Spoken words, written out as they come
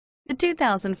The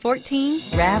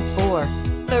 2014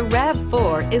 RAV4. The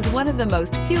RAV4 is one of the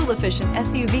most fuel-efficient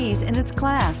SUVs in its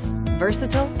class.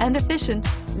 Versatile and efficient,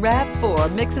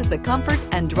 RAV4 mixes the comfort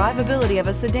and drivability of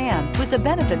a sedan with the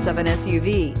benefits of an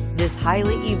SUV. This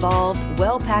highly evolved,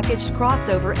 well-packaged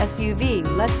crossover SUV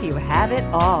lets you have it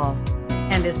all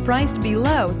and is priced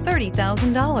below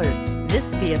 $30,000. This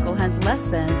vehicle has less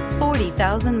than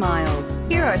 40,000 miles.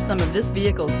 Here are some of this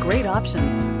vehicle's great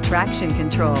options: traction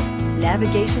control,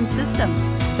 navigation system,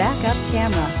 backup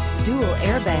camera, dual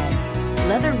airbags,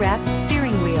 leather-wrapped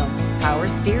steering wheel, power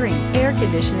steering, air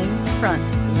conditioning, front,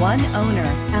 one owner,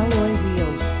 alloy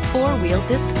wheels, four-wheel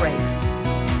disc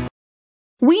brakes.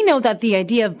 We know that the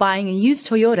idea of buying a used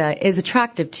Toyota is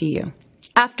attractive to you.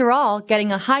 After all,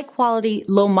 getting a high-quality,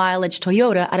 low-mileage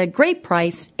Toyota at a great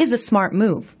price is a smart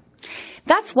move.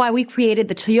 That's why we created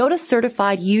the Toyota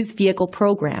Certified Used Vehicle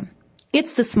Program.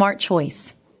 It's the smart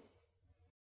choice.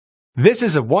 This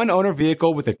is a one-owner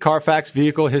vehicle with a CARFAX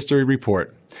Vehicle History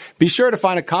Report. Be sure to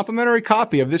find a complimentary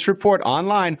copy of this report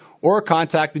online or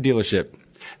contact the dealership.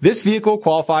 This vehicle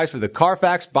qualifies for the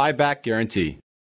CARFAX Buyback Guarantee.